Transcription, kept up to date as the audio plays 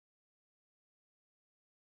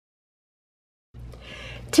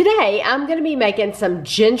Today, I'm going to be making some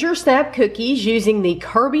ginger snap cookies using the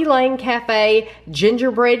Kerbey Lane Cafe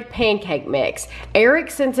Gingerbread Pancake Mix. Eric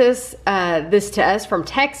sent this to us from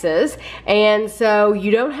Texas, and so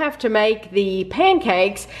you don't have to make the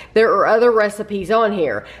pancakes. There are other recipes on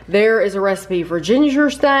here. There is a recipe for ginger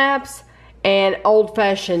snaps and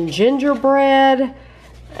old-fashioned gingerbread.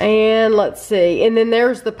 And let's see, and then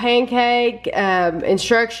there's the pancake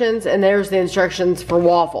instructions, and there's the instructions for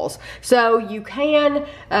waffles. So you can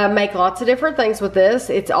make lots of different things with this.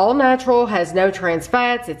 It's all natural, has no trans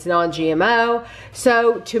fats, it's non-GMO.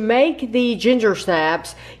 So to make the ginger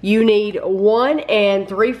snaps, you need 1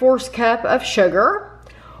 3/4 cup of sugar,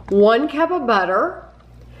 1 cup of butter,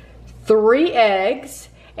 3 eggs,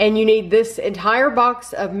 and you need this entire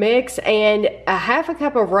box of mix, and a 1/2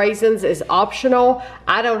 cup of raisins is optional.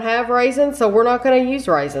 I don't have raisins, so we're not going to use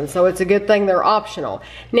raisins, so it's a good thing they're optional.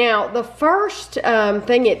 Now, the first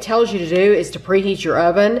thing it tells you to do is to preheat your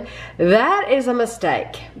oven. That is a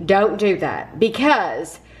mistake. Don't do that,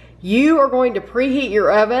 because you are going to preheat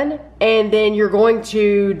your oven, and then you're going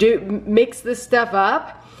to mix this stuff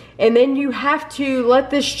up, and then you have to let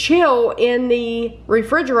this chill in the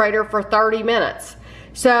refrigerator for 30 minutes.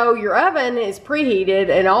 So your oven is preheated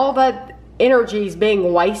and all that energy is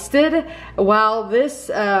being wasted while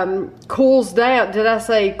this cools down. Did I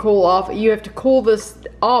say cool off? You have to cool this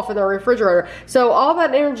off in the refrigerator. So all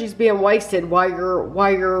that energy is being wasted while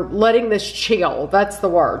you're letting this chill. That's the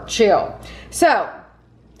word, chill. So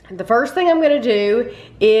the first thing I'm going to do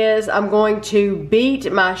is I'm going to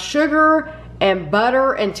beat my sugar and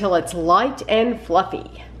butter until it's light and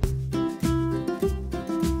fluffy.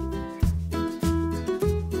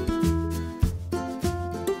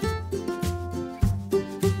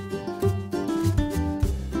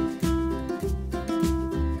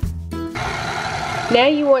 Now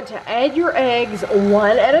you want to add your eggs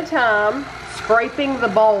one at a time, scraping the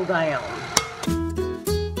bowl down.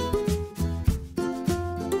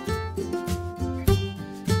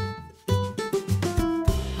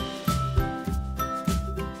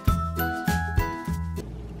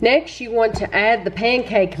 Next, you want to add the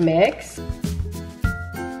pancake mix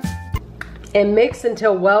and mix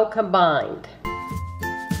until well combined.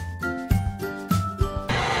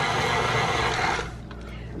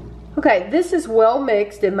 Okay, this is well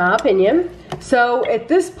mixed in my opinion. So at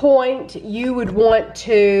this point, you would want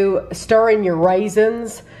to stir in your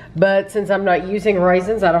raisins, but since I'm not using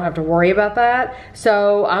raisins, I don't have to worry about that.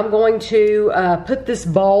 So I'm going to put this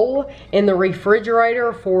bowl in the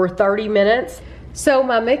refrigerator for 30 minutes. So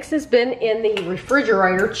my mix has been in the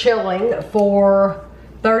refrigerator chilling for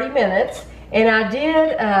 30 minutes, and I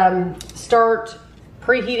did start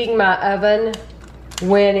preheating my oven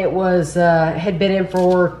when it was had been in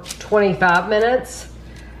for 25 minutes,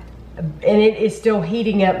 and it is still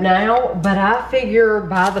heating up now, but I figure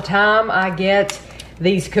by the time I get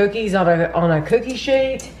these cookies on a cookie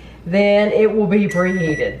sheet, then it will be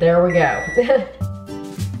preheated. There we go. We'll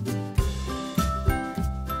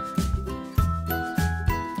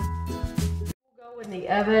go in the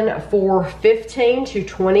oven for 15 to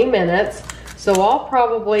 20 minutes, so I'll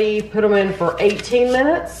probably put them in for 18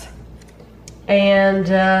 minutes. And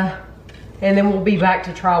then we'll be back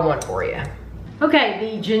to try one for you. Okay,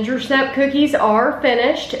 the ginger snap cookies are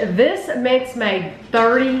finished. This mix made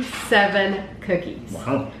 37 cookies.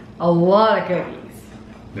 Wow. A lot of cookies.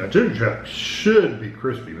 Now ginger snap should be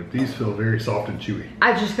crispy, but these feel very soft and chewy.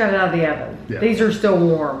 I just got it out of the oven. Yeah. These are still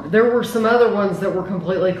warm. There were some other ones that were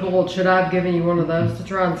completely cooled. Should I have given you one of those to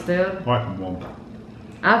try instead? I like them warm.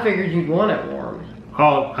 I figured you'd want it warm.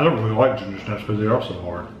 I don't really like ginger snaps because they are so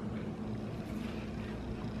hard.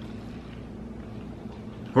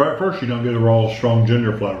 Right at first, you don't get a raw, strong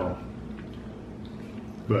ginger flavor,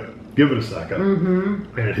 but give it a second,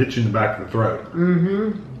 and it hits you in the back of the throat.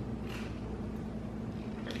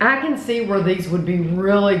 I can see where these would be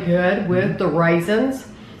really good with the raisins.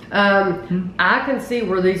 I can see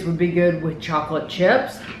where these would be good with chocolate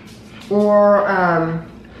chips or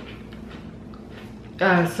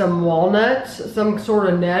some walnuts, some sort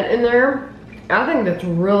of nut in there. I think that's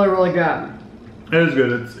really, really good. It is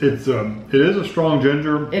good. It is a strong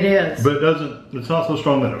ginger. It is. But it's not so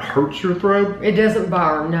strong that it hurts your throat. It doesn't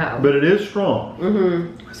burn, no. But it is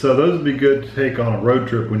strong. So those would be good to take on a road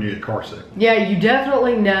trip when you get car sick. Yeah, you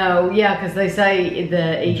definitely know. Yeah, because they say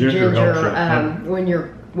the eat ginger when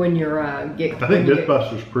you're I think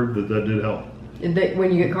Mythbusters proved that did help.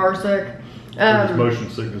 When you get car sick. Or motion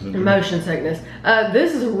sickness. Motion sickness.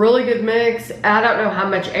 This is a really good mix. I don't know how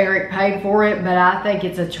much Eric paid for it, but I think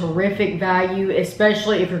it's a terrific value,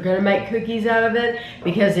 especially if you're going to make cookies out of it,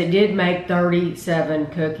 because it did make 37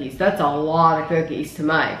 cookies. That's a lot of cookies to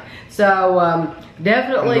make. So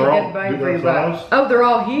definitely good bang for your buck. Oh, they're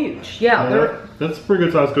all huge. Yeah, that's a pretty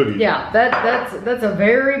good size cookie. Yeah, that's a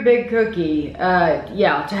very big cookie.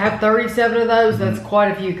 Yeah, to have 37 of those, that's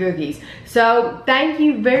quite a few cookies. So thank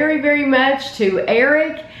you very, very much to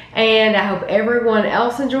Eric, and I hope everyone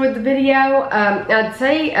else enjoyed the video. I'd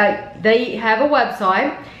say they have a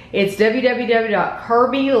website. It's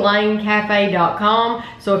www.kerbeylanecafe.com.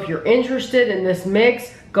 So if you're interested in this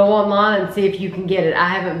mix, go online and see if you can get it. I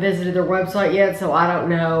haven't visited their website yet, so I don't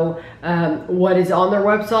know what is on their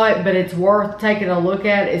website, but it's worth taking a look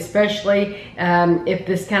at, especially if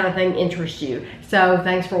this kind of thing interests you. So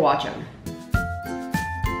thanks for watching.